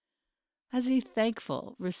As a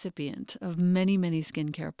thankful recipient of many, many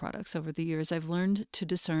skincare products over the years, I've learned to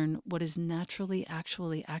discern what is naturally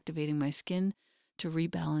actually activating my skin to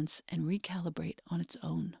rebalance and recalibrate on its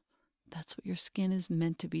own. That's what your skin is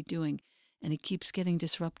meant to be doing, and it keeps getting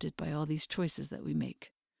disrupted by all these choices that we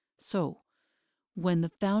make. So, when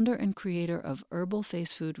the founder and creator of Herbal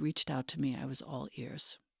Face Food reached out to me, I was all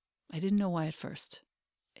ears. I didn't know why at first.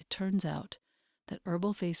 It turns out that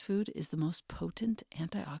Herbal Face Food is the most potent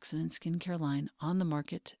antioxidant skincare line on the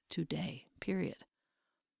market today, period.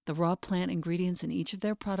 The raw plant ingredients in each of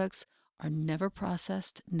their products are never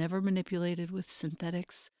processed, never manipulated with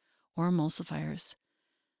synthetics or emulsifiers.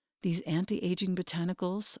 These anti-aging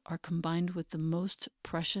botanicals are combined with the most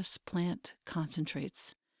precious plant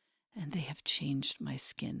concentrates, and they have changed my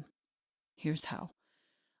skin. Here's how.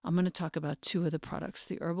 I'm going to talk about two of the products,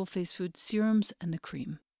 the Herbal Face Food serums and the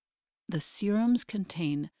cream. The serums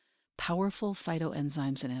contain powerful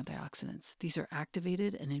phytoenzymes and antioxidants. These are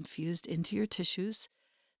activated and infused into your tissues.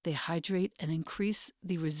 They hydrate and increase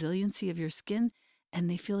the resiliency of your skin, and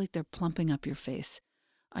they feel like they're plumping up your face.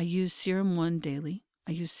 I use Serum 1 daily.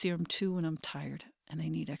 I use Serum 2 when I'm tired and I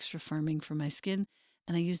need extra firming for my skin.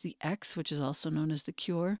 And I use the X, which is also known as the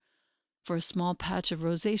Cure, for a small patch of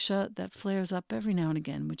rosacea that flares up every now and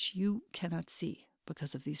again, which you cannot see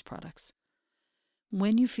because of these products.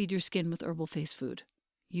 When you feed your skin with Herbal Face Food,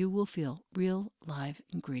 you will feel real live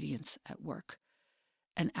ingredients at work.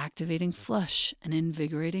 An activating flush, an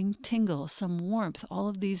invigorating tingle, some warmth, all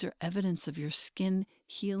of these are evidence of your skin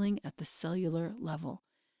healing at the cellular level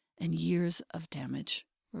and years of damage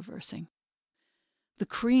reversing. The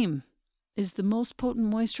cream is the most potent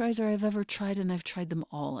moisturizer I've ever tried, and I've tried them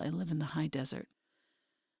all. I live in the high desert.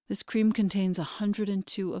 This cream contains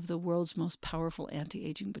 102 of the world's most powerful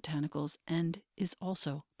anti-aging botanicals and is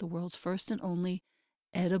also the world's first and only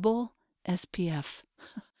edible SPF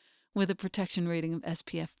with a protection rating of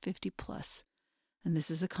SPF 50+. And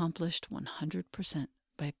this is accomplished 100%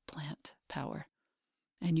 by plant power.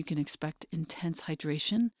 And you can expect intense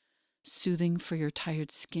hydration, soothing for your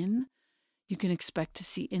tired skin. You can expect to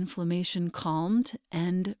see inflammation calmed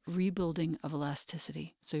and rebuilding of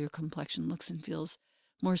elasticity, so your complexion looks and feels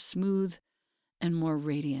more smooth and more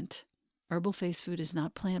radiant. Herbal Face Food is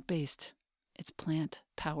not plant-based. It's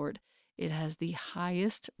plant-powered. It has the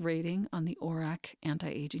highest rating on the ORAC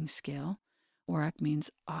anti-aging scale. ORAC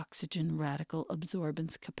means oxygen radical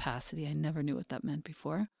absorbance capacity. I never knew what that meant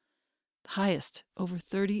before. The highest, over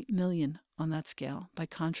 30 million on that scale. By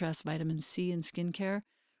contrast, vitamin C in skincare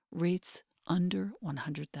rates under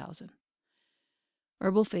 100,000.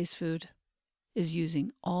 Herbal Face Food is using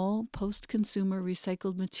all post-consumer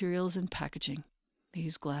recycled materials and packaging. They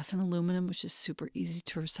use glass and aluminum, which is super easy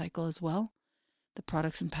to recycle as well. The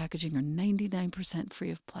products and packaging are 99% free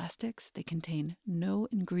of plastics. They contain no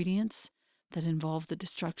ingredients that involve the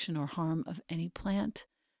destruction or harm of any plant,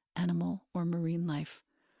 animal, or marine life.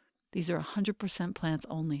 These are 100% plants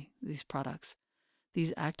only, these products.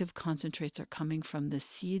 These active concentrates are coming from the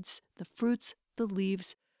seeds, the fruits, the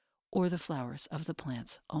leaves, or the flowers of the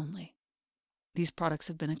plants only. These products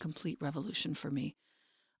have been a complete revolution for me.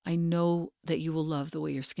 I know that you will love the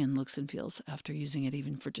way your skin looks and feels after using it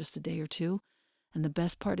even for just a day or two. And the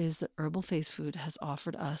best part is that Herbal Face Food has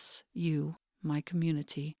offered us, you, my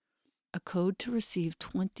community, a code to receive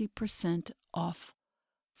 20% off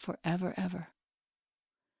forever, ever.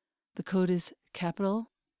 The code is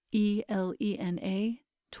capital ELENA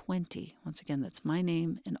 20. Once again, that's my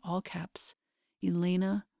name in all caps,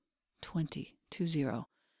 Elena 20.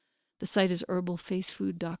 The site is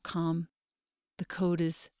herbalfacefood.com. The code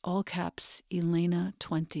is all caps Elena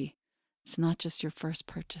 20. It's not just your first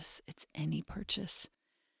purchase, it's any purchase.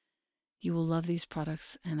 You will love these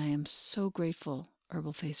products, and I am so grateful,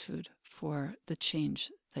 Herbal Face Food, for the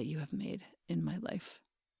change that you have made in my life.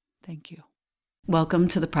 Thank you. Welcome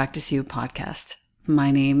to the Practice You podcast. My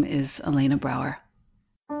name is Elena Brower.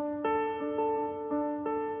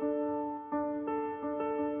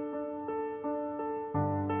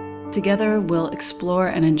 Together, we'll explore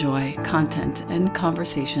and enjoy content and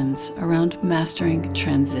conversations around mastering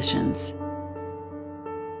transitions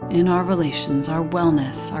in our relations, our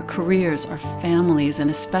wellness, our careers, our families, and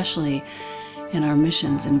especially in our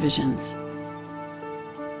missions and visions.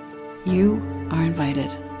 You are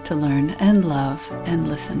invited to learn and love and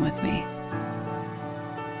listen with me.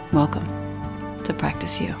 Welcome to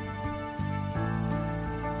Practice You.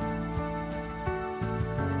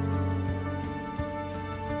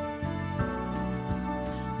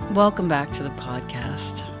 Welcome back to the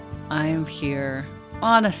podcast. I am here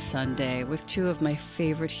on a Sunday with two of my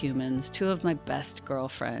favorite humans, two of my best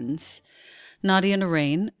girlfriends, Nadia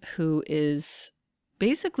Narain, who is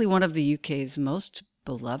basically one of the UK's most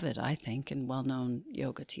beloved, I think, and well-known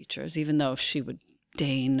yoga teachers, even though she would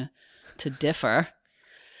deign to differ.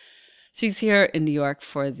 She's here in New York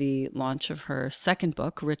for the launch of her second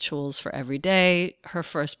book, Rituals for Every Day. Her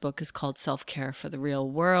first book is called Self-Care for the Real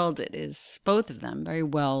World. It is, both of them, very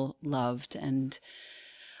well loved, and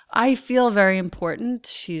I feel very important.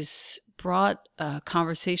 She's brought a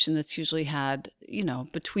conversation that's usually had,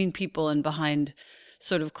 between people and behind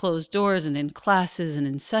sort of closed doors and in classes and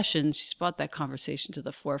in sessions. She's brought that conversation to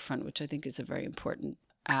the forefront, which I think is a very important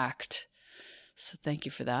act. So thank you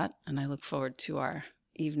for that. And I look forward to our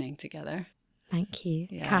evening together. Thank you.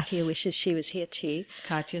 Yes. Katya wishes she was here too.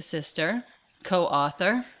 Katya's sister,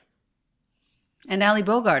 co-author. And Ali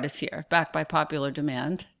Bogart is here, back by popular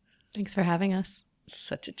demand. Thanks for having us.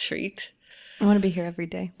 Such a treat. I want to be here every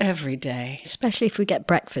day. Every day. Especially if we get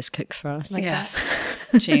breakfast cooked for us. Yes.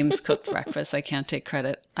 James cooked breakfast. I can't take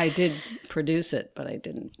credit. I did produce it, but I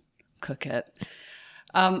didn't cook it.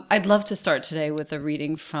 I'd love to start today with a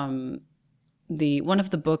reading from one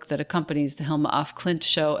of the book that accompanies the Hilma af Klint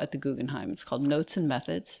show at the Guggenheim. It's called Notes and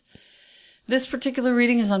Methods. This particular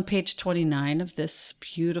reading is on page 29 of this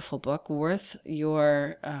beautiful book, worth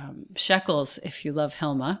your shekels if you love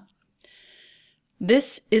Hilma.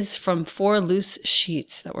 This is from 4 loose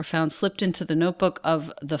sheets that were found slipped into the notebook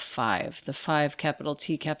of the five, capital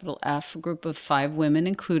T, capital F, a group of 5 women,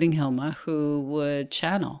 including Hilma, who would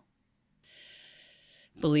channel.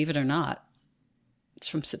 Believe it or not. It's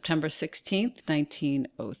from September 16th,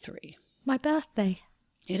 1903. My birthday.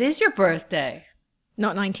 It is your birthday.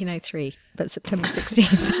 Not 1903, but September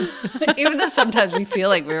 16th. Even though sometimes we feel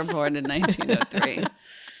like we were born in 1903.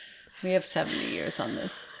 We have 70 years on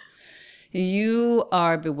this. You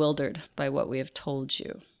are bewildered by what we have told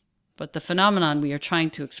you, but the phenomenon we are trying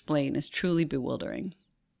to explain is truly bewildering.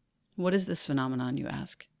 What is this phenomenon, you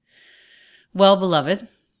ask? Well, beloved,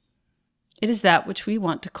 it is that which we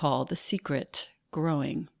want to call the secret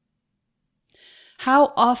growing.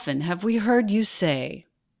 How often have we heard you say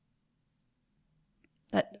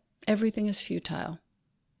that everything is futile?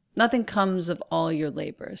 Nothing comes of all your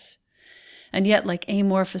labors. And yet, like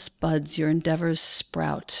amorphous buds, your endeavors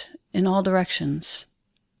sprout in all directions.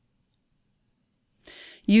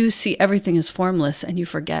 You see everything as formless, and you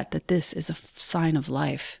forget that this is a sign of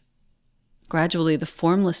life. Gradually, the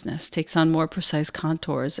formlessness takes on more precise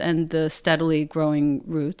contours, and the steadily growing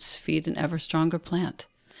roots feed an ever stronger plant,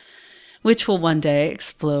 which will one day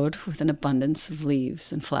explode with an abundance of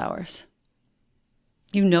leaves and flowers.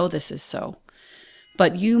 You know this is so,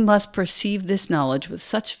 but you must perceive this knowledge with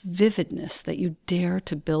such vividness that you dare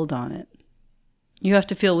to build on it. You have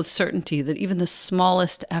to feel with certainty that even the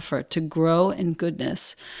smallest effort to grow in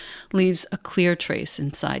goodness leaves a clear trace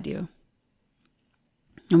inside you.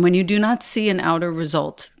 And when you do not see an outer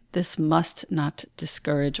result, this must not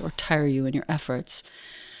discourage or tire you in your efforts.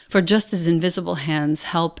 For just as invisible hands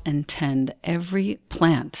help and tend every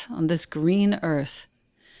plant on this green earth,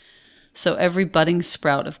 so every budding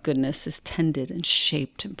sprout of goodness is tended and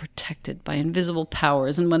shaped and protected by invisible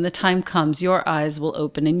powers. And when the time comes, your eyes will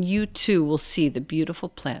open and you too will see the beautiful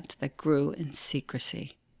plant that grew in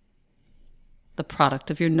secrecy, the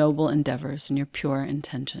product of your noble endeavors and your pure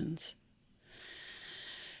intentions.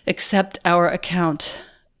 Accept our account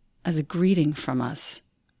as a greeting from us,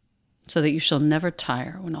 so that you shall never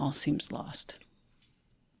tire when all seems lost.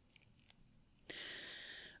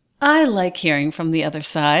 I like hearing from the other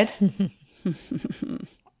side.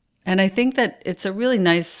 And I think that it's a really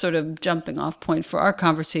nice sort of jumping off point for our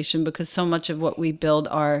conversation, because so much of what we build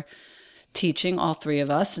our teaching, all 3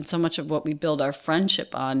 of us, and so much of what we build our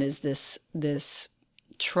friendship on is this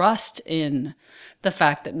trust in the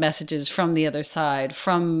fact that messages from the other side,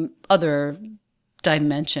 from other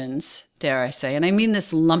dimensions, dare I say, and I mean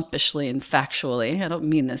this lumpishly and factually, I don't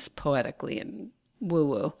mean this poetically and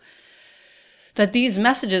woo-woo, that these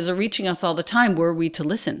messages are reaching us all the time were we to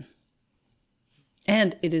listen.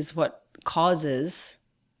 And it is what causes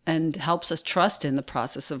and helps us trust in the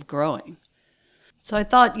process of growing. So I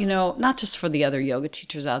thought, not just for the other yoga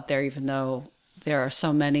teachers out there, even though there are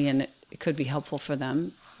so many and it could be helpful for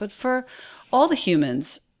them, but for all the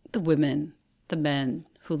humans, the women, the men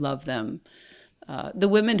who love them, the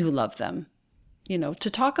women who love them, to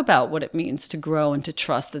talk about what it means to grow and to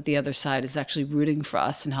trust that the other side is actually rooting for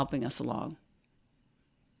us and helping us along.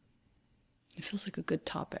 It feels like a good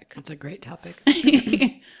topic. That's a great topic.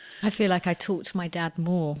 I feel like I talk to my dad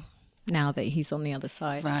more now that he's on the other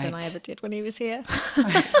side than I ever did when he was here.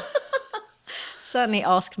 Right. Certainly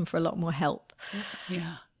ask him for a lot more help.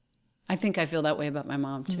 Yeah. I think I feel that way about my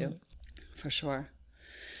mom too, for sure.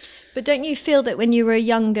 But don't you feel that when you were a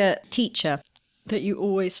younger teacher, that you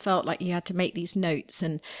always felt like you had to make these notes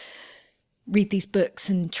and read these books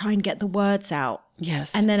and try and get the words out.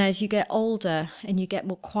 Yes. And then as you get older and you get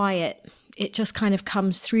more quiet, it just kind of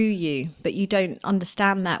comes through you, but you don't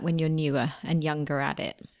understand that when you're newer and younger at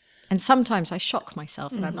it. And sometimes I shock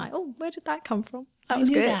myself and I'm like, oh, where did that come from? That was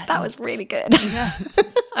good. That was really good. Yeah.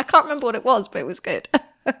 I can't remember what it was, but it was good.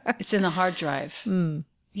 It's in the hard drive.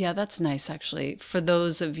 Yeah, that's nice, actually. For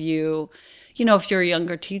those of you, you know, if you're a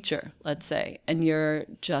younger teacher, let's say, and you're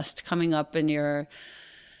just coming up and you're,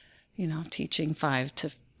 you know, teaching 5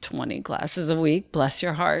 to 20 classes a week, bless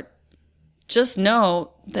your heart. Just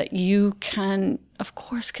know that you can, of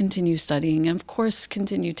course, continue studying and, of course,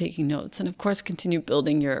 continue taking notes and, of course, continue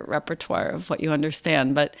building your repertoire of what you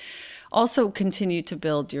understand, but also continue to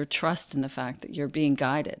build your trust in the fact that you're being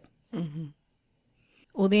guided. Mm-hmm.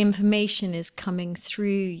 All the information is coming through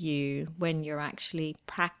you when you're actually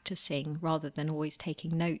practicing rather than always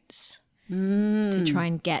taking notes to try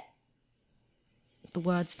and get the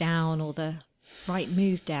words down or the right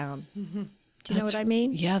move down. Mm-hmm. Do you know what I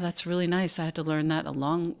mean? Yeah, that's really nice. I had to learn that a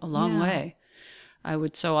long way. I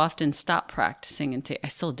would so often stop practicing and I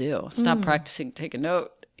still do. Stop practicing, take a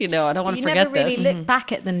note. You know, I don't want to forget this. You never really look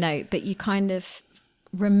back at the note, but you kind of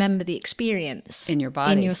remember the experience. In your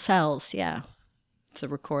body. In your cells, yeah. It's a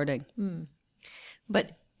recording.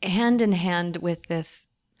 But hand in hand with this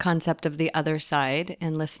concept of the other side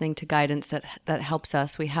and listening to guidance that helps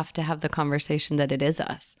us, we have to have the conversation that it is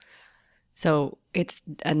us. So it's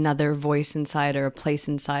another voice inside or a place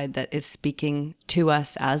inside that is speaking to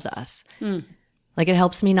us as us. Like it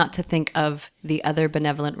helps me not to think of the other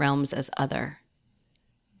benevolent realms as other.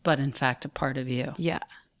 But in fact, a part of you. Yeah.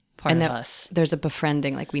 Part of us. There's a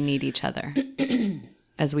befriending, like we need each other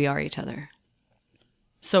as we are each other.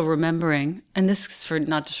 So remembering, and this is for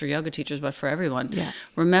not just for yoga teachers, but for everyone, yeah.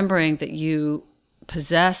 Remembering that you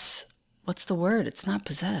possess, what's the word? It's not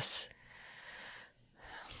possess.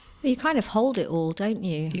 You kind of hold it all, don't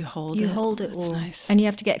you? You hold it. You hold it That's all. nice. And you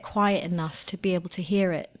have to get quiet enough to be able to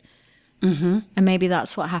hear it. Mm-hmm. And maybe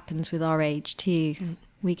that's what happens with our age too.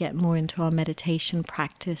 We get more into our meditation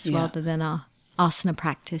practice rather than our asana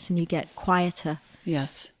practice, and you get quieter.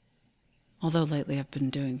 Yes. Although lately I've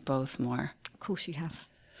been doing both more. Of course you have.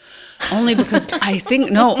 Only because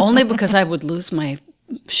only because I would lose my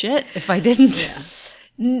shit if I didn't.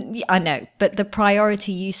 I know, but the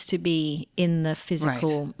priority used to be in the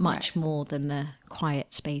physical much more than the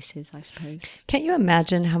quiet spaces, I suppose. Can't you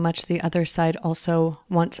imagine how much the other side also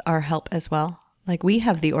wants our help as well? Like we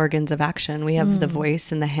have the organs of action. We have the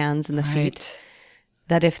voice and the hands and the feet.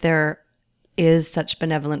 That if there is such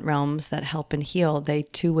benevolent realms that help and heal, they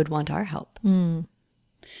too would want our help.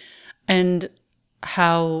 And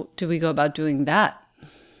how do we go about doing that?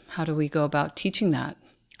 How do we go about teaching that?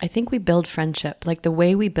 I think we build friendship, like the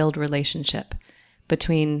way we build relationship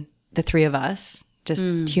between the three of us, just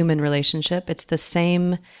human relationship. It's the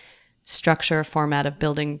same structure, format of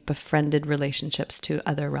building befriended relationships to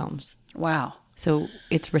other realms. Wow. So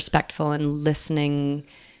it's respectful and listening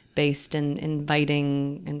based and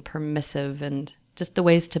inviting and permissive and just the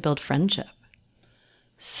ways to build friendship.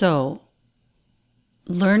 So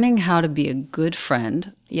learning how to be a good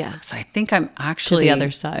friend. Yeah. Because I think I'm actually... To the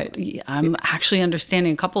other side. I'm actually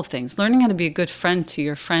understanding a couple of things. Learning how to be a good friend to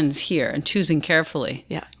your friends here and choosing carefully.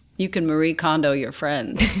 Yeah. You can Marie Kondo your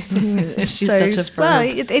friends. She's such a well,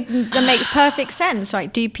 that makes perfect sense,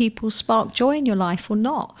 right? Do people spark joy in your life or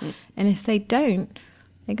not? And if they don't,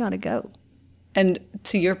 they gotta go. And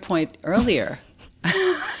to your point earlier,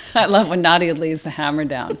 I love when Nadia lays the hammer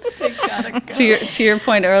down. To your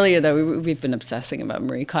point earlier, though, we've been obsessing about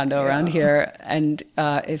Marie Kondo around here. And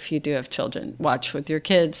if you do have children, watch with your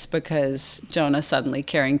kids, because Jonah suddenly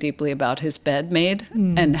caring deeply about his bed made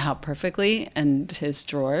and how perfectly, and his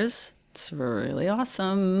drawers. It's really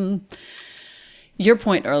awesome. Your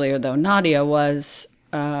point earlier, though, Nadia, was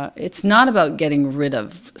it's not about getting rid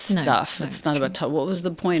of stuff. No, it's not true. about what was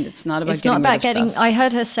the point? It's not about It's getting not about rid of stuff. I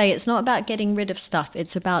heard her say it's not about getting rid of stuff.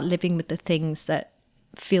 It's about living with the things that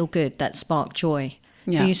feel good, that spark joy.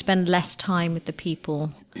 Yeah. So you spend less time with the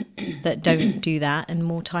people that don't do that and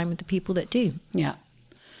more time with the people that do. Yeah.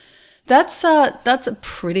 That's a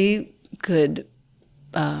pretty good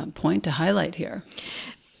point to highlight here.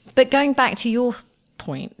 But going back to your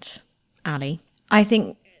point, Ali, I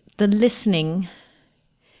think the listening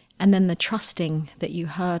and then the trusting that you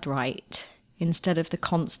heard right, instead of the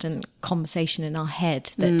constant conversation in our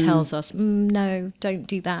head that tells us, no, don't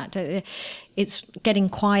do that. It's getting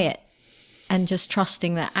quiet and just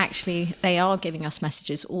trusting that actually they are giving us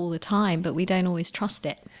messages all the time, but we don't always trust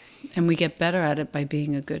it. And we get better at it by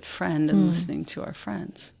being a good friend and listening to our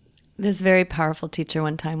friends. This very powerful teacher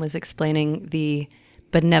one time was explaining the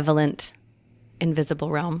benevolent invisible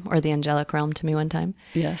realm or the angelic realm to me one time.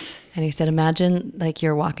 Yes. And he said, imagine like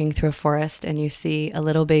you're walking through a forest and you see a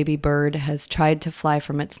little baby bird has tried to fly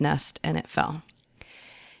from its nest and it fell.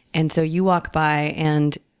 And so you walk by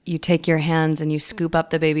and you take your hands and you scoop up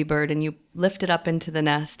the baby bird and you lift it up into the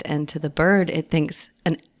nest, and to the bird, it thinks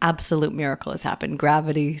an absolute miracle has happened.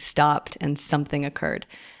 Gravity stopped and something occurred.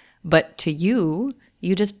 But to you,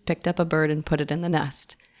 you just picked up a bird and put it in the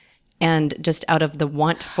nest. And just out of the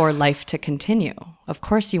want for life to continue. Of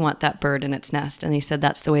course you want that bird in its nest. And he said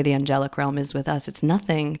that's the way the angelic realm is with us. It's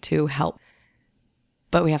nothing to help.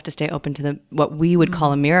 But we have to stay open to what we would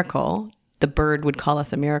call a miracle. The bird would call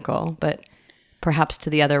us a miracle. But perhaps to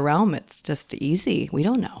the other realm, it's just easy. We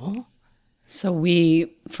don't know. So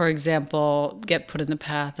we, for example, get put in the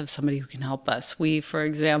path of somebody who can help us. We, for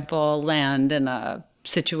example, land in a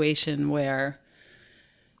situation where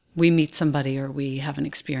we meet somebody or we have an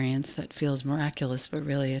experience that feels miraculous, but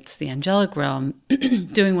really it's the angelic realm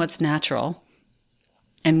doing what's natural,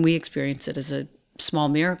 and we experience it as a small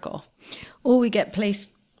miracle. Or we get placed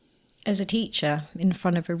as a teacher in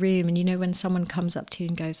front of a room, and you know when someone comes up to you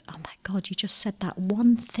and goes, oh my God, you just said that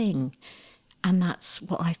one thing, and that's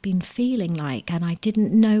what I've been feeling like, and I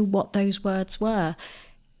didn't know what those words were.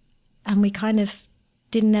 And we kind of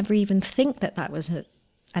didn't ever even think that that was an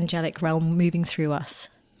angelic realm moving through us.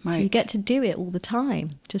 Right. So you get to do it all the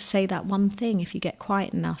time. Just say that one thing if you get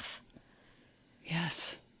quiet enough.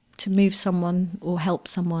 Yes. To move someone or help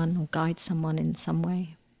someone or guide someone in some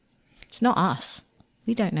way. It's not us.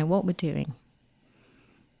 We don't know what we're doing.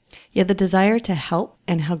 Yeah, the desire to help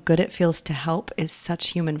and how good it feels to help is such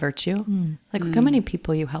human virtue. Like, look how many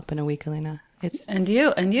people you help in a week, Alina. It's And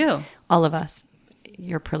you. all of us.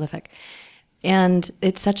 You're prolific. And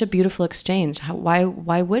it's such a beautiful exchange. Why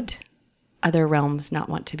would other realms not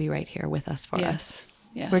want to be right here with us for us?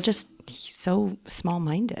 Yes. We're just so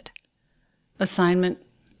small-minded. Assignment,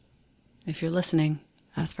 if you're listening,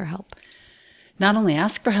 Ask for help. not only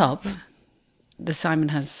ask for help, the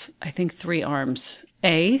assignment has, I think, 3 arms.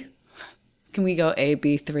 A, can we go A,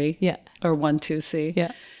 B, 3? Yeah. Or 1, 2, C?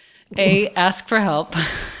 Yeah. A, ask for help. I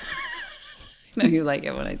know you like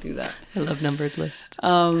it when I do that. I love numbered lists.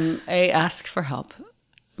 A, ask for help.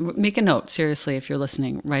 Make a note, seriously, if you're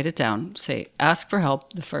listening. Write it down. Say, ask for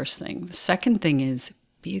help, the first thing. The second thing is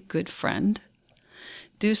be a good friend.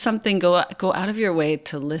 Do something, go out of your way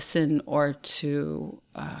to listen or to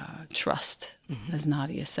trust, as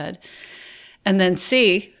Nadia said. And then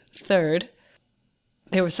C, third,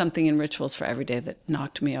 there was something in Rituals for Every Day that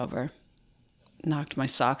knocked me over, knocked my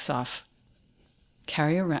socks off.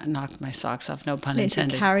 Knocked my socks off, no pun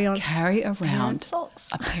intended. Carry around a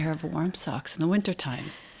pair of warm socks in the wintertime.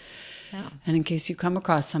 Yeah. And in case you come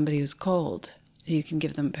across somebody who's cold, you can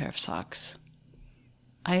give them a pair of socks.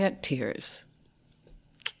 I got tears.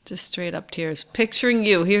 Just straight up tears. Picturing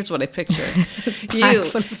you. Here's what I picture. You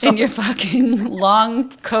in your fucking long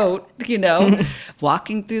coat,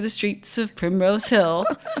 walking through the streets of Primrose Hill,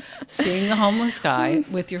 seeing the homeless guy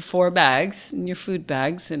with your 4 bags and your food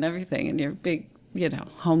bags and everything and your big,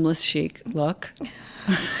 homeless chic look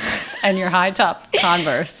and your high top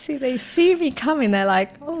Converse. See, they see me coming. They're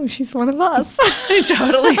like, oh, she's one of us.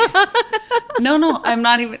 Totally. No, I'm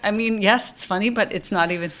not even, yes, it's funny, but it's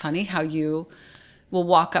not even funny how you will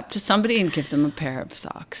walk up to somebody and give them a pair of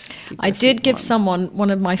socks. I did give someone one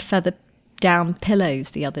of my feather down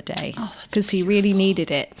pillows the other day because he really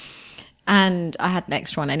needed it. And I had an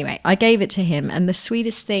extra one anyway. I gave it to him, and the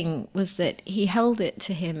sweetest thing was that he held it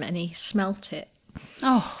to him and he smelt it.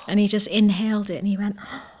 Oh. And he just inhaled it and he went,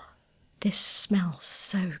 oh, this smells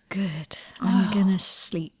so good. I'm going to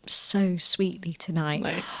sleep so sweetly tonight.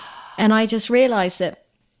 Nice. And I just realized that,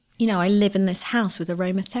 I live in this house with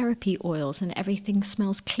aromatherapy oils and everything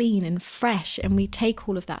smells clean and fresh, and we take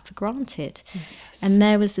all of that for granted. Yes. And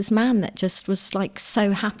there was this man that just was like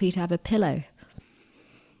so happy to have a pillow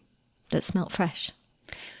that smelled fresh.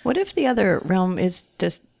 What if the other realm is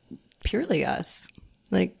just purely us?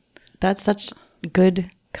 Like, that's such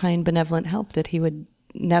good, kind, benevolent help that he would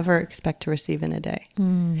never expect to receive in a day.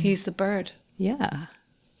 He's the bird. Yeah.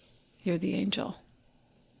 You're the angel.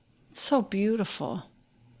 It's so beautiful.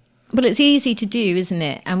 But it's easy to do, isn't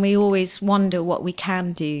it? And we always wonder what we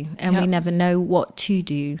can do, and we never know what to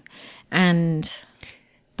do. And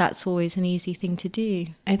that's always an easy thing to do.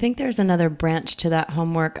 I think there's another branch to that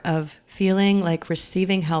homework of feeling like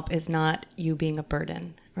receiving help is not you being a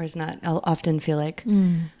burden, or is not. I'll often feel like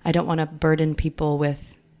I don't want to burden people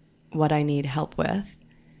with what I need help with.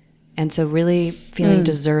 And so really feeling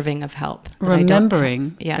deserving of help.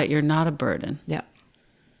 Remembering that you're not a burden. Yeah.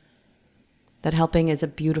 that helping is a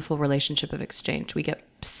beautiful relationship of exchange. We get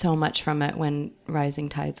so much from it when rising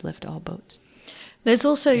tides lift all boats. There's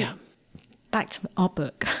also, back to our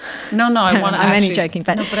book. No, I want to I'm only joking.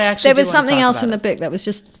 But, I actually there was do wanna something talk else about in the it. book that was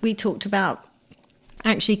just, we talked about,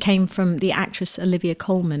 actually came from the actress Olivia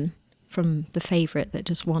Colman from The Favourite, that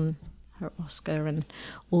just won her Oscar and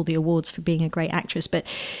all the awards for being a great actress. But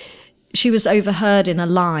she was overheard in a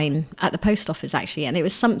line at the post office, actually, and it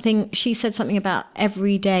was something, she said something about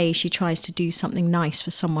every day she tries to do something nice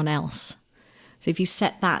for someone else. So if you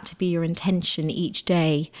set that to be your intention each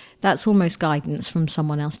day, that's almost guidance from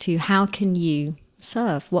someone else too. How can you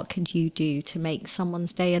serve? What could you do to make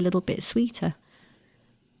someone's day a little bit sweeter?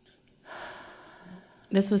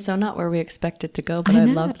 This was so not where we expected to go, but I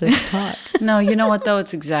love this talk. No, you know what, though?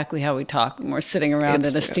 It's exactly how we talk when we're sitting around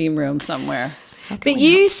in a steam room somewhere. But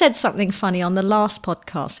you said something funny on the last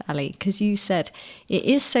podcast, Ali, because you said it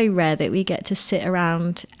is so rare that we get to sit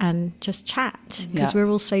around and just chat because we're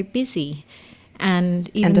all so busy.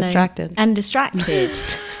 And distracted.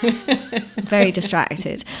 Very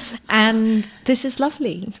distracted. And this is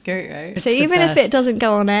lovely. It's great, right? So even if it doesn't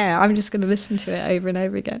go on air, I'm just going to listen to it over and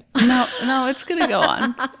over again. No, it's going to go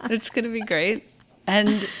on. It's going to be great.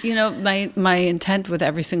 And, you know, my intent with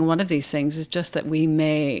every single one of these things is just that we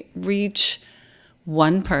may reach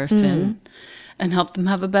one person and help them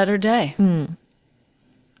have a better day.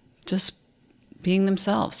 Just being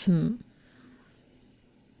themselves.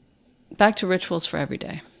 Back to rituals for every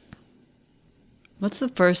day. What's the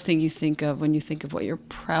first thing you think of when you think of what you're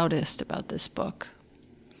proudest about this book?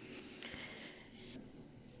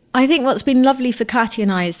 I think what's been lovely for Katia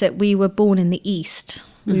and I is that we were born in the East.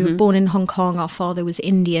 We were born in Hong Kong. Our father was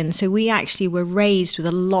Indian. So we actually were raised with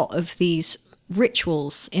a lot of these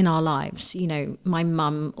rituals in our lives. You know, my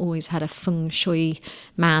mum always had a feng shui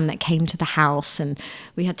man that came to the house, and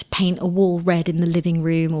we had to paint a wall red in the living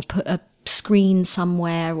room or put a screen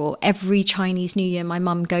somewhere. Or every Chinese New Year my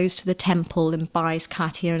mum goes to the temple and buys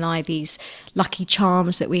Katia and I these lucky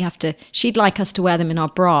charms that we have to, she'd like us to wear them in our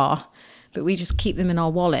bra, but we just keep them in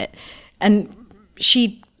our wallet. And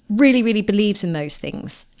she really, really believes in those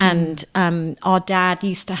things. And our dad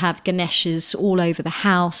used to have Ganeshas all over the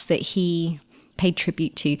house that he paid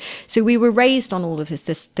tribute to. So we were raised on all of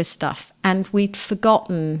this stuff, and we'd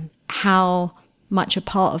forgotten how much a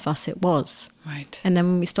part of us it was. Right. And then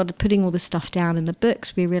when we started putting all this stuff down in the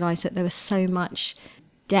books, we realized that there was so much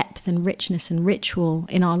depth and richness and ritual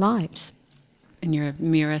in our lives. In your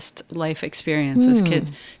merest life experience as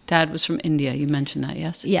kids. Dad was from India. You mentioned that,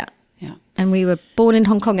 yes? Yeah. Yeah. And we were born in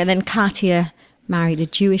Hong Kong, and then Katia married a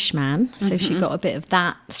Jewish man, so she got a bit of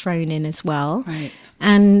that thrown in as well. Right.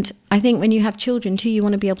 And I think when you have children too, you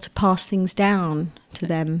want to be able to pass things down to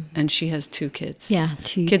them. And she has 2 kids. Yeah,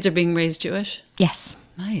 2 Kids are being raised Jewish? Yes.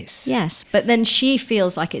 Nice. Yes, but then she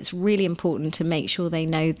feels like it's really important to make sure they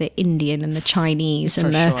know the Indian and the Chinese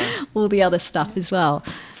and all the other stuff as well.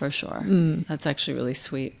 For sure. That's actually really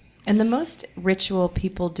sweet. And the most ritual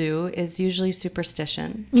people do is usually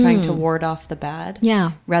superstition, trying to ward off the bad.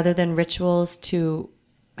 Yeah. Rather than rituals to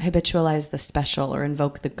habitualize the special or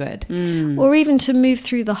invoke the good. Or even to move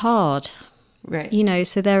through the hard. Right. You know,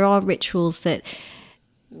 so there are rituals that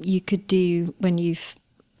you could do when you've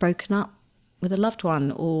broken up with a loved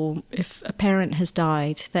one, or if a parent has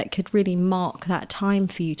died, that could really mark that time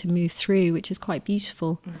for you to move through, which is quite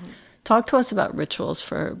beautiful. Talk to us about rituals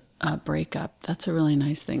for a breakup. That's a really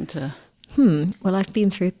nice thing to... Well, I've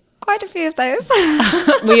been through quite a few of those.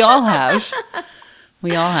 We all have.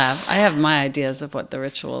 We all have. I have my ideas of what the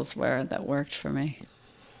rituals were that worked for me.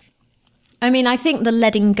 I mean, I think the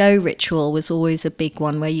letting go ritual was always a big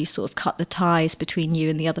one, where you sort of cut the ties between you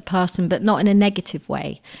and the other person, but not in a negative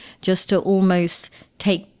way, just to almost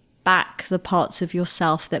take back the parts of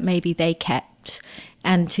yourself that maybe they kept,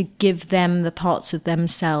 and to give them the parts of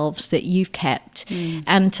themselves that you've kept,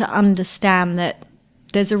 and to understand that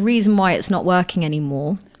there's a reason why it's not working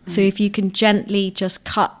anymore. So if you can gently just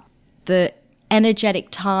cut the energetic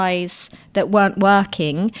ties that weren't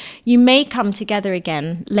working, you may come together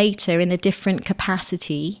again later in a different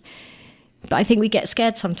capacity. But I think we get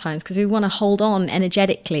scared sometimes because we want to hold on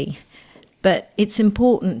energetically. But it's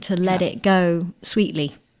important to let it go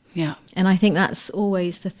sweetly. Yeah. And I think that's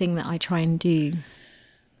always the thing that I try and do.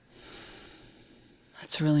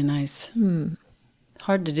 That's really nice.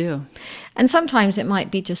 Hard to do. And sometimes it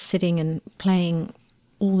might be just sitting and playing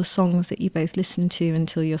all the songs that you both listen to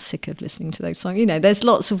until you're sick of listening to those songs. You know, there's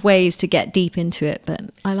lots of ways to get deep into it, but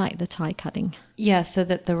I like the tie cutting. Yeah, so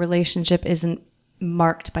that the relationship isn't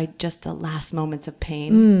marked by just the last moments of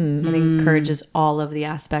pain. It encourages all of the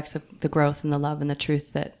aspects of the growth and the love and the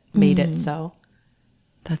truth that made it so.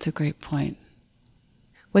 That's a great point.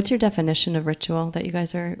 What's your definition of ritual that you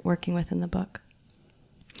guys are working with in the book?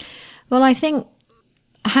 Well, I think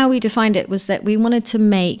how we defined it was that we wanted to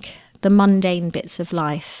make the mundane bits of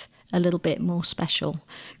life a little bit more special,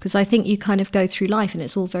 because I think you kind of go through life and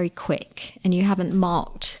it's all very quick, and you haven't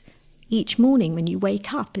marked each morning when you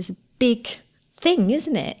wake up is a big thing,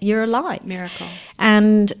 isn't it? You're alive. Miracle.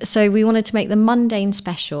 And so we wanted to make the mundane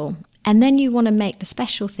special, and then you want to make the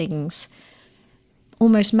special things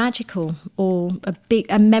almost magical, or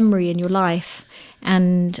a memory in your life.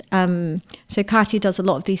 And so Katya does a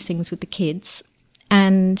lot of these things with the kids,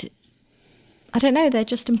 and I don't know, they're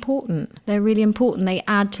just important. They're really important. They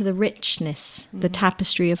add to the richness, the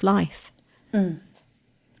tapestry of life. I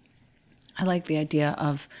like the idea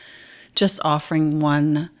of just offering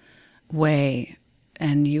one way,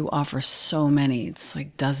 and you offer so many. It's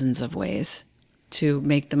like dozens of ways to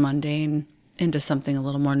make the mundane into something a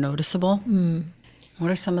little more noticeable. What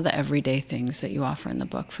are some of the everyday things that you offer in the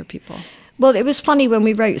book for people? Well, it was funny when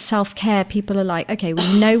we wrote self-care, people are like, okay,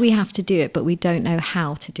 we know we have to do it, but we don't know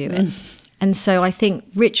how to do it. And so I think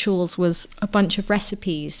rituals was a bunch of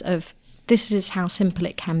recipes of this is how simple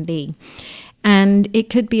it can be. And it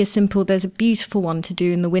could be as simple, there's a beautiful one to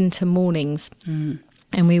do in the winter mornings.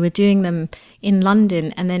 And we were doing them in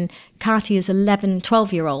London, and then Katya's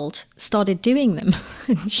 12-year-old started doing them.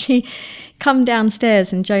 And she come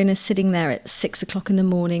downstairs, and Jonah's sitting there at 6 o'clock in the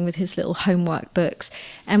morning with his little homework books.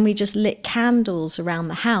 And we just lit candles around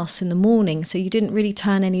the house in the morning. So you didn't really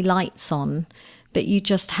turn any lights on, but you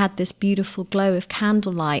just had this beautiful glow of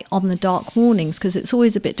candlelight on the dark mornings, because it's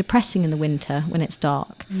always a bit depressing in the winter when it's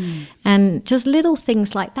dark. And just little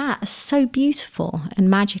things like that are so beautiful and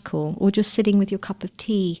magical. Or just sitting with your cup of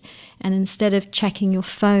tea, and instead of checking your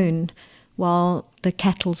phone while the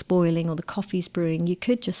kettle's boiling or the coffee's brewing, you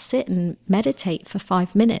could just sit and meditate for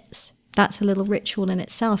 5 minutes. That's a little ritual in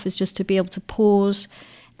itself, is just to be able to pause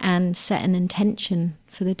and set an intention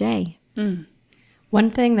for the day.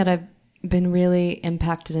 One thing that I've been really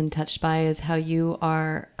impacted and touched by is how you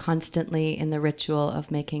are constantly in the ritual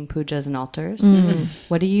of making pujas and altars.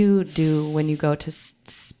 What do you do when you go to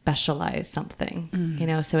specialize something? You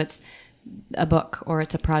know, so it's a book, or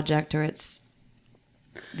it's a project, or it's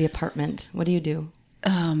the apartment. What do you do?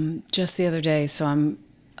 Just the other day, so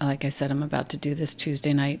like I said, I'm about to do this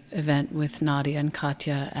Tuesday night event with Nadia and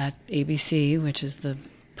Katya at ABC, which is the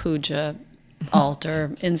puja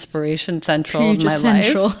altar inspiration central Puja of my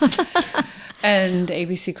Central. life. And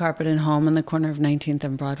ABC Carpet and Home on the corner of 19th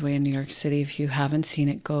and Broadway in New York City. If you haven't seen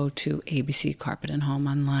it, go to ABC Carpet and Home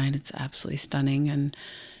online. It's absolutely stunning, and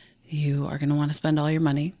you are going to want to spend all your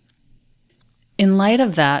money. In light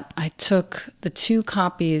of that, I took the 2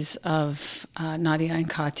 copies of Nadia and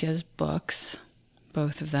Katya's books,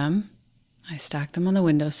 both of them. I stacked them on the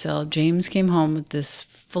windowsill. James came home with this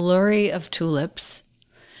flurry of tulips,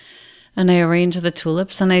 and I arranged the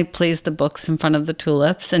tulips, and I placed the books in front of the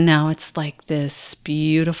tulips, and now it's like this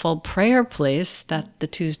beautiful prayer place that the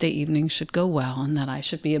Tuesday evening should go well, and that I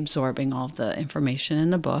should be absorbing all the information in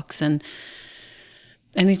the books. And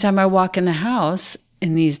anytime I walk in the house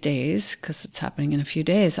in these days, because it's happening in a few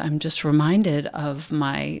days, I'm just reminded of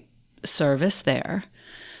my service there,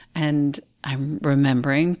 and I'm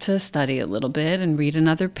remembering to study a little bit and read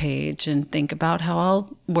another page and think about how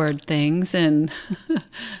I'll word things. And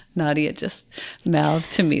Nadia just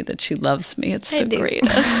mouthed to me that she loves me. It's the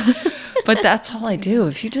greatest. But that's all I do.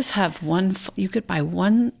 If you just have you could buy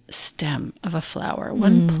one stem of a flower,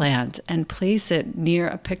 one plant, and place it near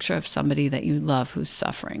a picture of somebody that you love who's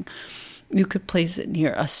suffering. You could place it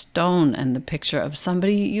near a stone and the picture of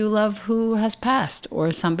somebody you love who has passed,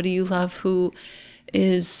 or somebody you love who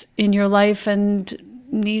is in your life and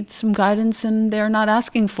needs some guidance, and they're not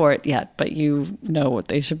asking for it yet, but you know what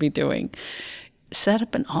they should be doing. Set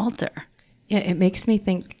up an altar. Yeah, it makes me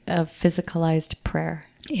think of physicalized prayer.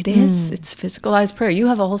 It is. It's physicalized prayer. You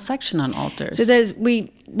have a whole section on altars. So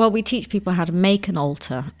we teach people how to make an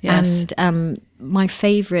altar. Yes. And my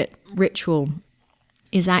favorite ritual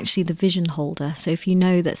is actually the vision holder. So if you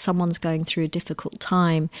know that someone's going through a difficult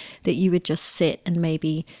time, that you would just sit and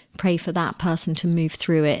maybe pray for that person to move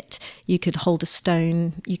through it. You could hold a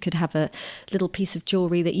stone, you could have a little piece of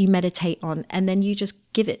jewelry that you meditate on, and then you just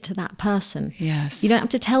give it to that person. Yes. You don't have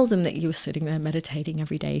to tell them that you're sitting there meditating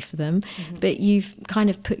every day for them, but you've kind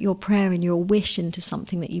of put your prayer and your wish into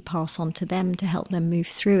something that you pass on to them to help them move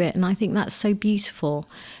through it. And I think that's so beautiful,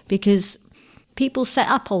 because people set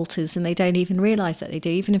up altars and they don't even realize that they do,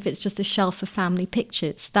 even if it's just a shelf of family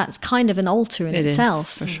pictures. That's kind of an altar in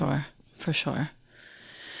itself. It is, for sure.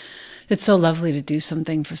 It's so lovely to do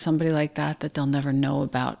something for somebody like that they'll never know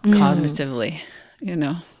about cognitively, you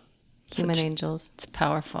know. Human angels. It's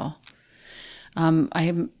powerful. I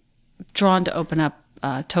am drawn to open up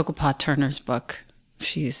Tokopah Turner's book.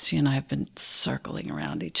 She and I have been circling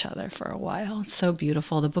around each other for a while. It's so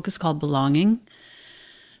beautiful. The book is called Belonging.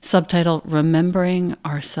 Subtitle, Remembering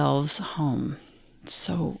Ourselves Home. It's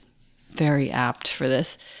so very apt for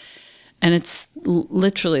this. And it's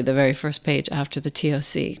literally the very first page after the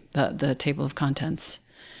TOC, the table of contents.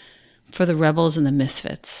 For the rebels and the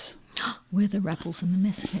misfits. We're the rebels and the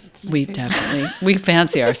misfits. We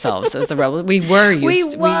fancy ourselves as the rebels. We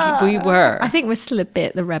were. I think we're still a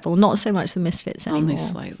bit the rebel, not so much the misfits anymore. Only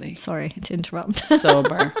slightly. Sorry to interrupt.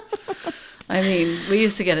 Sober. I mean, we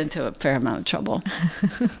used to get into a fair amount of trouble.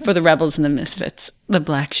 For the rebels and the misfits, the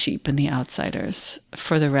black sheep and the outsiders.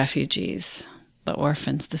 For the refugees, the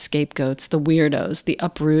orphans, the scapegoats, the weirdos, the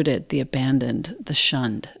uprooted, the abandoned, the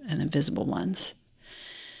shunned, and invisible ones.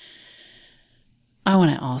 I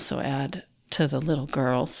want to also add to the little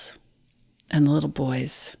girls and the little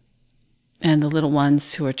boys and the little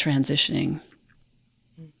ones who are transitioning.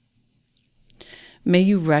 May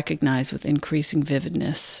you recognize with increasing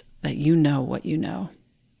vividness that you know what you know.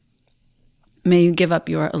 May you give up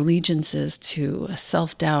your allegiances to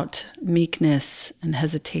self-doubt, meekness, and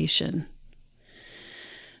hesitation.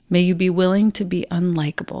 May you be willing to be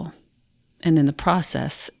unlikable and in the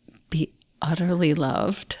process be utterly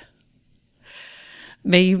loved.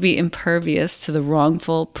 May you be impervious to the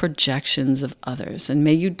wrongful projections of others, and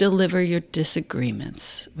may you deliver your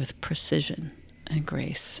disagreements with precision and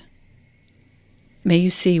grace. May you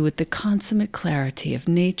see with the consummate clarity of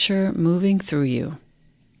nature moving through you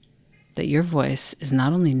that your voice is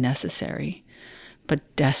not only necessary,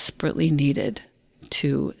 but desperately needed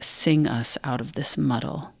to sing us out of this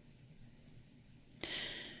muddle.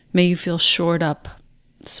 May you feel shored up,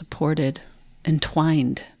 supported,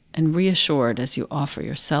 entwined, and reassured as you offer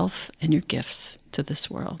yourself and your gifts to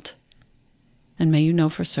this world. And may you know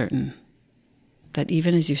for certain that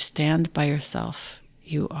even as you stand by yourself,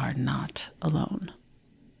 you are not alone.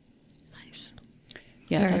 Nice.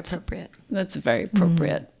 Yeah, very appropriate. That's very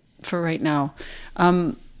appropriate for right now.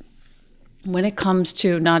 When it comes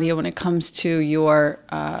to, Nadia, when it comes to your,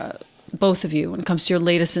 both of you, when it comes to your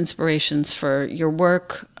latest inspirations for your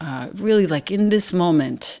work, really like in this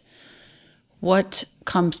moment, what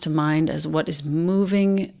comes to mind as what is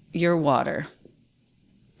moving your water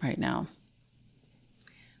right now?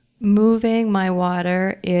 Moving my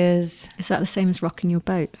water is... Is that the same as rocking your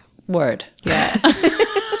boat? Word. Yeah.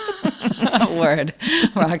 Word.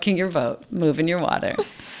 Rocking your boat, moving your water.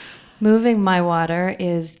 Moving my water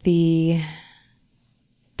is the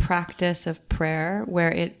practice of prayer,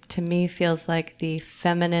 where it, to me, feels like the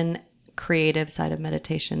feminine creative side of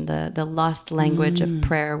meditation, the lost language of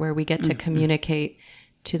prayer, where we get to communicate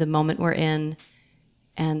to the moment we're in.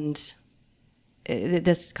 And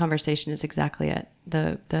this conversation is exactly it.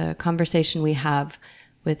 The conversation we have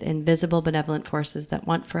with invisible benevolent forces that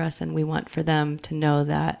want for us and we want for them, to know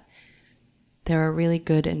that there are really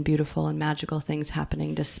good and beautiful and magical things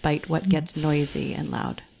happening despite what gets noisy and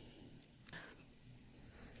loud.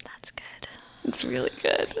 That's good. It's really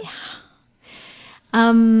good.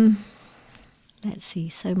 Yeah. Let's see,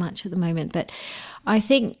 so much at the moment, but I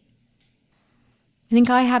think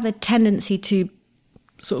I have a tendency to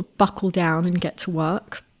sort of buckle down and get to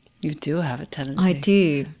work. You do have a tendency. I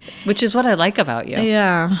do. Which is what I like about you.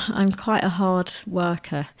 Yeah, I'm quite a hard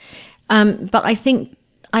worker. But I think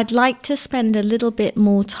I'd like to spend a little bit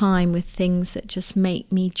more time with things that just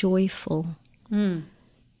make me joyful.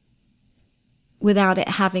 Without it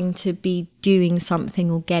having to be doing something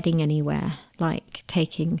or getting anywhere, like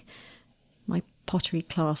taking my pottery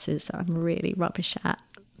classes that I'm really rubbish at,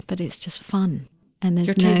 but it's just fun. And there's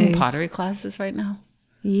You're taking pottery classes right now?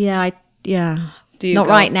 Yeah. Do you Not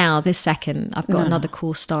go... right now, this second. I've got another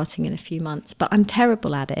course starting in a few months, but I'm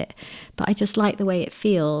terrible at it. But I just like the way it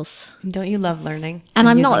feels. Don't you love learning? And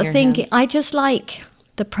I'm not your thinking, hands? I just like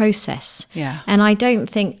the process. Yeah. And I don't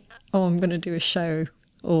think, oh, I'm going to do a show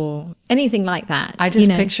or anything like that. I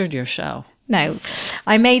just pictured your show. No,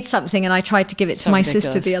 I made something and I tried to give it to my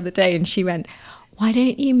sister the other day, and she went, why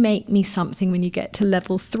don't you make me something when you get to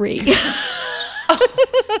level 3?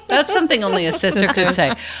 That's something only a sister could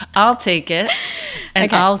say. I'll take it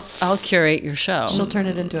and I'll curate your show. She'll turn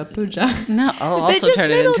it into a puja. No, I'll also just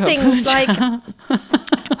turn it little into things a puja.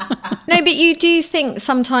 like no, but you do think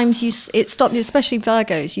sometimes it stops, especially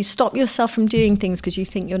Virgos, you stop yourself from doing things because you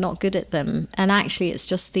think you're not good at them, and actually it's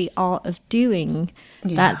just the art of doing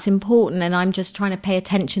that's important. And I'm just trying to pay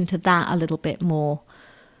attention to that a little bit more,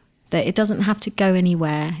 that it doesn't have to go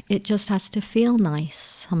anywhere, it just has to feel nice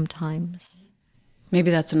sometimes.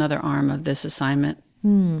 Maybe that's another arm of this assignment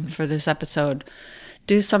for this episode.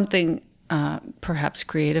 Do something perhaps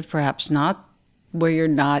creative, perhaps not, where you're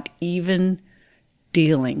not even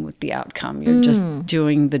dealing with the outcome. You're just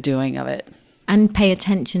doing the doing of it. And pay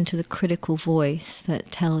attention to the critical voice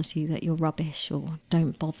that tells you that you're rubbish or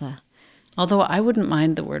don't bother. Although I wouldn't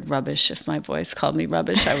mind the word rubbish. If my voice called me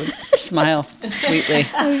rubbish, I would smile sweetly.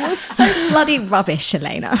 Oh, you're so bloody rubbish,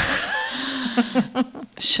 Elena.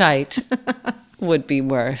 Shite would be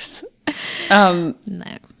worse. No.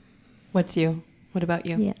 What about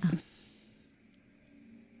you? Yeah.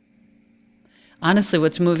 Honestly,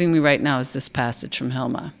 what's moving me right now is this passage from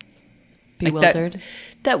Hilma. Bewildered?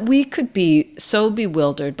 That we could be so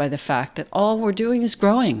bewildered by the fact that all we're doing is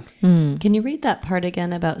growing. Can you read that part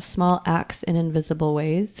again about small acts in invisible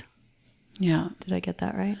ways? Yeah, Did I get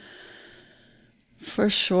that right? for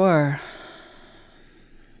sure.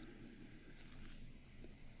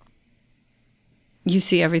 You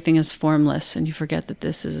see everything as formless, and you forget that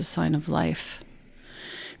this is a sign of life.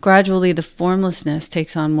 Gradually, the formlessness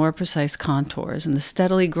takes on more precise contours, and the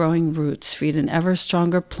steadily growing roots feed an ever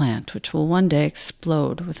stronger plant, which will one day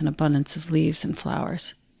explode with an abundance of leaves and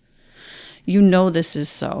flowers. You know this is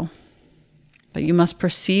so, but you must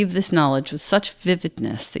perceive this knowledge with such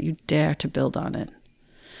vividness that you dare to build on it.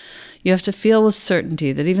 You have to feel with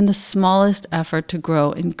certainty that even the smallest effort to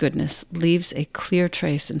grow in goodness leaves a clear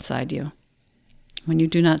trace inside you. When you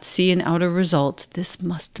do not see an outer result, this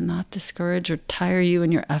must not discourage or tire you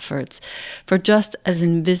in your efforts, for just as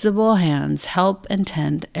invisible hands help and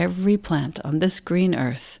tend every plant on this green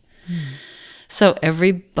earth, so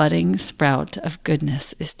every budding sprout of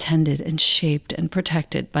goodness is tended and shaped and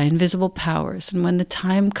protected by invisible powers, and when the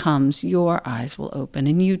time comes, your eyes will open,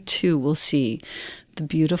 and you too will see the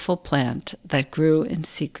beautiful plant that grew in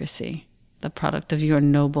secrecy, the product of your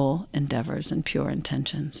noble endeavors and pure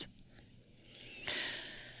intentions.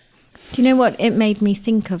 Do you know what it made me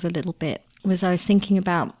think of a little bit? Was I was thinking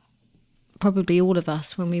about probably all of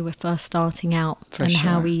us when we were first starting out and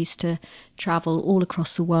how we used to travel all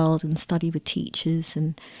across the world and study with teachers,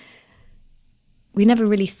 and we never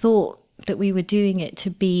really thought that we were doing it to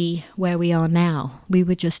be where we are now. We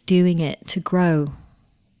were just doing it to grow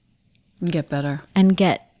And get better. and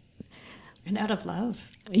get, And out of love.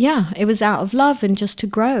 yeah, it was out of love and just to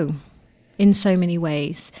grow in so many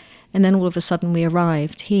ways. And then all of a sudden we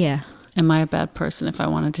arrived here. Am I a bad person if I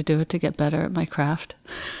wanted to do it to get better at my craft?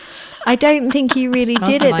 I don't think you really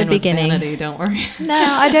did at the beginning. Vanity, don't worry. No,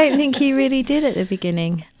 I don't think you really did at the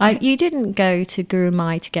beginning. You didn't go to Guru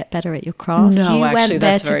Mai to get better at your craft. No, you actually, went there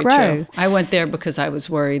that's to very grow. true. I went there because I was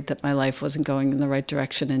worried that my life wasn't going in the right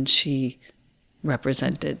direction, and she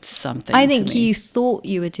represented something. I think to me. you thought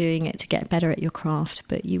you were doing it to get better at your craft,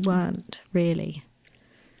 but you weren't really.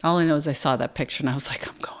 All I know is I saw that picture, and I was like,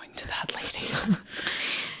 I'm going to that lady.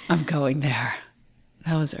 I'm going there.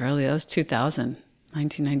 That was early. That was 2000.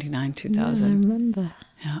 1999, 2000. I remember.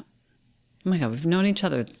 Yeah. Oh my God, we've known each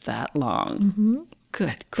other that long. Mm-hmm.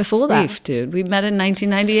 Good. Before grief, that. dude. We met in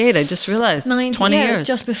 1998. I just realized. It's 20 years. It was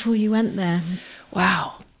just before you went there.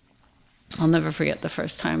 Wow. I'll never forget the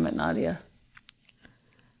first time at Nadia.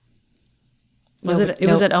 Was it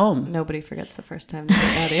was at Ohm. Nobody forgets the first time they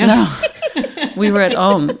met Nadia. No. We were at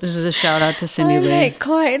Ohm. This is a shout out to Cindy Lee. make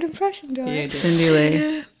quite an impression, do I? Cindy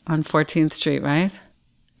Lee on 14th Street, right?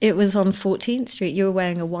 It was on 14th Street. You were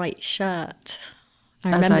wearing a white shirt. I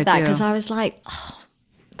As remember I that do. because I was like, oh,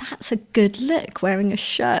 that's a good look, wearing a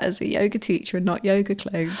shirt as a yoga teacher and not yoga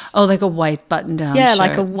clothes. Oh, like a white button-down Yeah, shirt.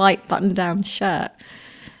 like a white button-down shirt.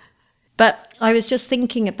 But I was just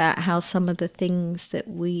thinking about how some of the things that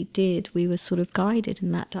we did, we were sort of guided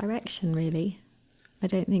in that direction, really. I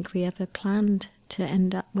don't think we ever planned to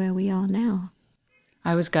end up where we are now.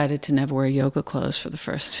 I was guided to never wear yoga clothes for the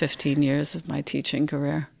first 15 years of my teaching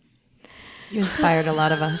career. You inspired a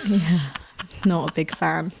lot of us. Yeah, not a big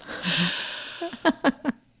fan.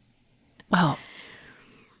 Well,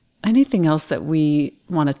 anything else that we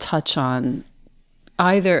want to touch on,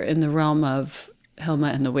 either in the realm of Hilma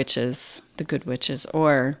and the witches, the good witches,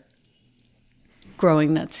 or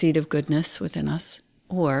growing that seed of goodness within us,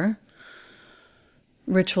 or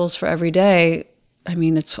rituals for every day? I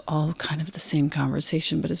mean, it's all kind of the same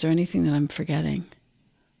conversation, but is there anything that I'm forgetting?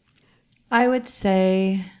 I would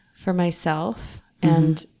say for myself,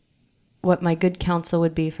 and what my good counsel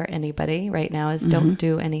would be for anybody right now is don't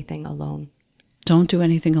do anything alone. Don't do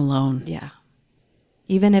anything alone. Yeah.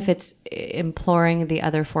 Even if it's imploring the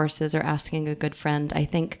other forces or asking a good friend, I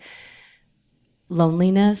think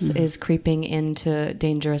loneliness is creeping into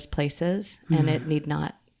dangerous places, and it need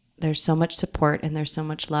not. There's so much support and there's so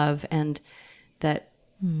much love, and that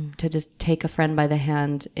to just take a friend by the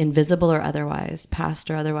hand, invisible or otherwise,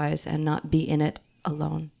 past or otherwise, and not be in it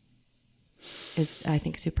alone is, I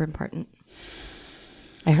think, super important.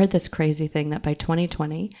 I heard this crazy thing that by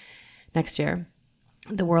 2020, next year,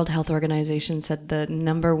 the World Health Organization said the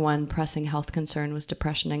number one pressing health concern was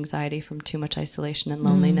depression, anxiety from too much isolation and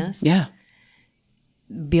loneliness. Yeah.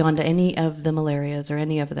 Beyond any of the malarias or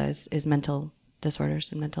any of those is mental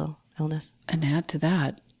disorders and mental illness. And add to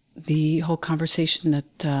that, the whole conversation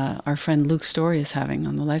that our friend Luke Story is having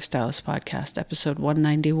on the Lifestylist podcast, episode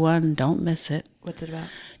 191. Don't miss it. What's it about?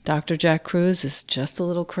 Dr. Jack Kruse is just a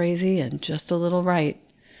little crazy and just a little right.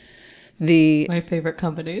 My favorite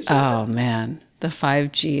combination. Oh, man. The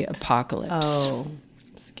 5G apocalypse. Oh,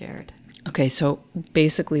 scared. Okay, so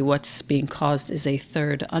basically what's being caused is a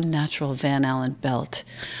third unnatural Van Allen belt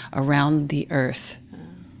around the Earth.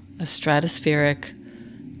 A stratospheric,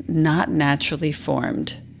 not naturally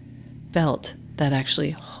formed belt that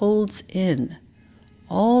actually holds in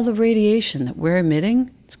all the radiation that we're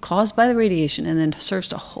emitting. It's caused by the radiation and then serves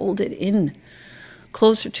to hold it in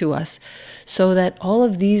closer to us so that all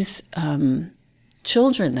of these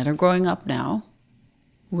children that are growing up now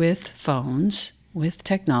with phones, with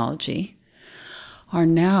technology, are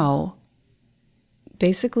now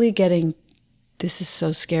basically getting, this is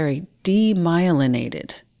so scary,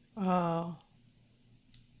 demyelinated. Oh,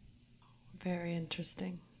 very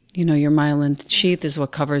interesting. You know, your myelin sheath is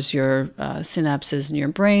what covers your synapses in your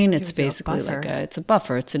brain. It's basically like it's a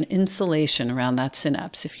buffer. It's an insulation around that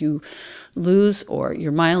synapse. If you lose or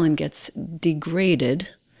your myelin gets degraded,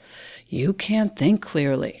 you can't think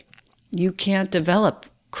clearly. You can't develop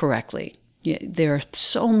correctly. There are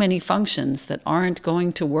so many functions that aren't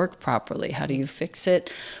going to work properly. How do you fix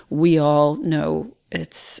it? We all know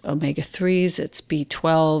it's omega-3s, it's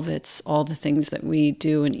B12, it's all the things that we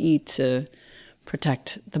do and eat to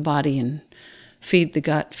protect the body and feed the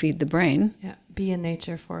gut, feed the brain. Yeah, be in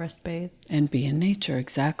nature, forest bathe. And be in nature,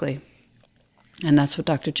 exactly. And that's what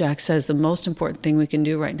Dr. Jack says. The most important thing we can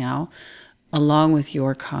do right now, along with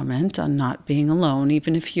your comment on not being alone,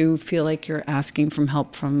 even if you feel like you're asking for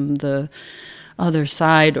help from the other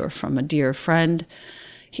side or from a dear friend,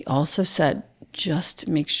 he also said, just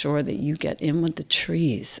make sure that you get in with the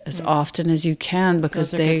trees as often as you can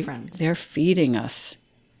because they're feeding us.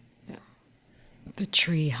 The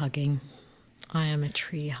tree hugging. I am a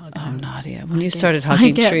tree hugger. Oh, Nadia. When you started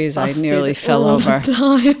hugging trees, I nearly fell over.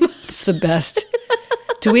 It's the best.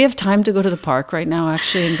 Do we have time to go to the park right now,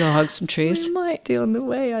 actually, and go hug some trees? We might do on the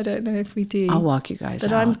way. I don't know if we do. I'll walk you guys out.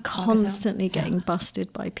 But I'm constantly getting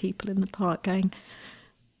busted by people in the park going,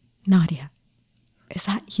 Nadia, is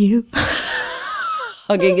that you?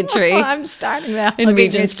 Hugging a tree? I'm standing there in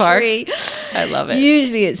Regent's Park. I love it.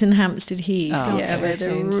 Usually it's in Hampstead Heath. Oh, where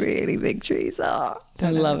the really big trees are. I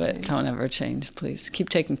love it. Don't ever change, please. Keep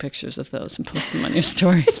taking pictures of those and post them on your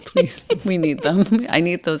stories, please. We need them. I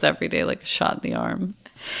need those every day, like a shot in the arm.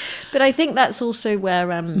 But I think that's also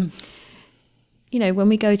where, you know, when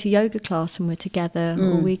we go to yoga class and we're together,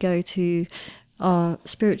 or we go to our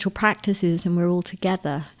spiritual practices and we're all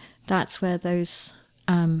together, that's where those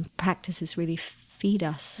practices really feed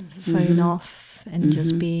us, phone off and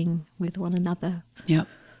just being with one another. Yep.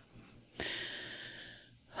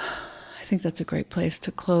 I think that's a great place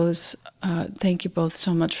to close. Thank you both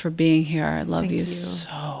so much for being here. I love you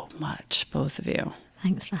so much, both of you.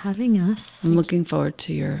 Thanks for having us. I'm looking forward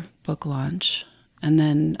to your book launch. And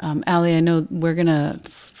then, Allie, I know we're going to,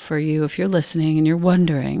 for you, if you're listening and you're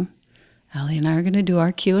wondering, Allie and I are going to do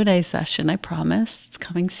our Q&A session. I promise. It's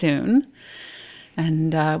coming soon.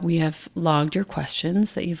 And we have logged your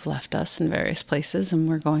questions that you've left us in various places, and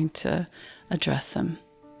we're going to address them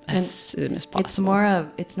as soon as possible.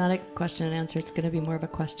 It's not a question and answer. It's going to be more of a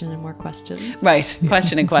question and more questions. Right.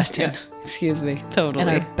 Question and question. Excuse me. Totally. And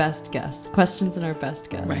our best guess. Questions and our best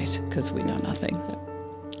guess. Right. Because we know nothing.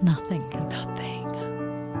 Nothing.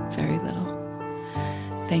 Very little.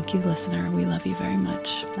 Thank you, listener. We love you very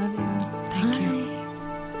much. Love you. Thank you.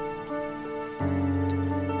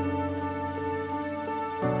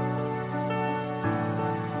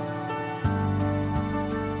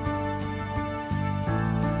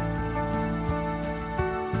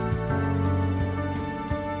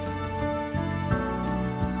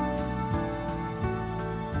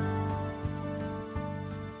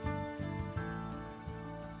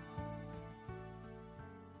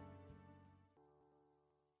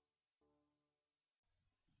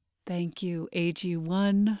 Thank you,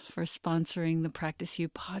 AG1, for sponsoring the Practice You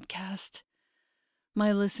podcast.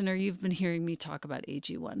 My listener, you've been hearing me talk about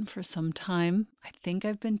AG1 for some time. I think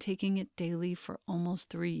I've been taking it daily for almost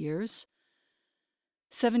 3 years.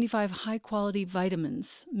 75 high-quality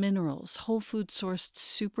vitamins, minerals, whole food-sourced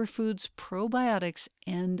superfoods, probiotics,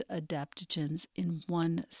 and adaptogens in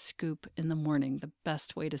one scoop in the morning. The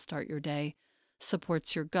best way to start your day.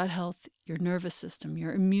 supports your gut health, your nervous system,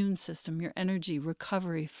 your immune system, your energy,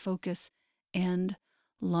 recovery, focus, and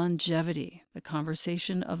longevity, the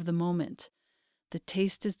conversation of the moment. The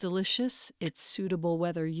taste is delicious. It's suitable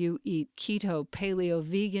whether you eat keto, paleo,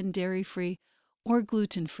 vegan, dairy-free, or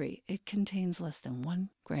gluten-free. It contains less than 1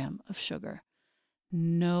 gram of sugar.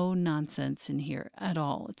 No nonsense in here at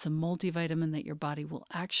all. It's a multivitamin that your body will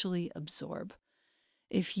actually absorb.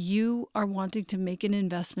 If you are wanting to make an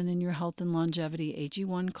investment in your health and longevity,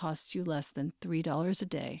 AG1 costs you less than $3 a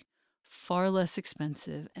day, far less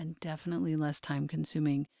expensive and definitely less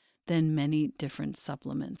time-consuming than many different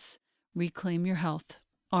supplements. Reclaim your health,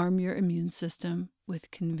 arm your immune system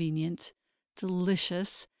with convenient,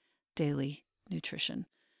 delicious daily nutrition.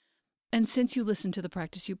 And since you listen to the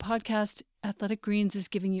Practice You podcast, Athletic Greens is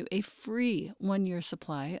giving you a free 1-year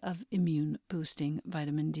supply of immune-boosting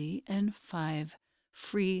vitamin D and 5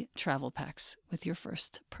 free travel packs with your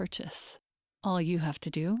first purchase. All you have to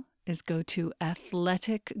do is go to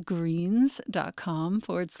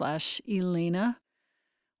athleticgreens.com/Elena.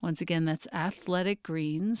 Once again, that's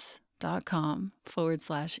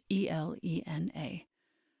athleticgreens.com/ELENA.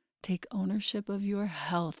 Take ownership of your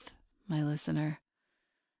health, my listener.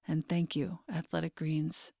 And thank you, Athletic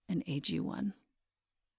Greens and AG1.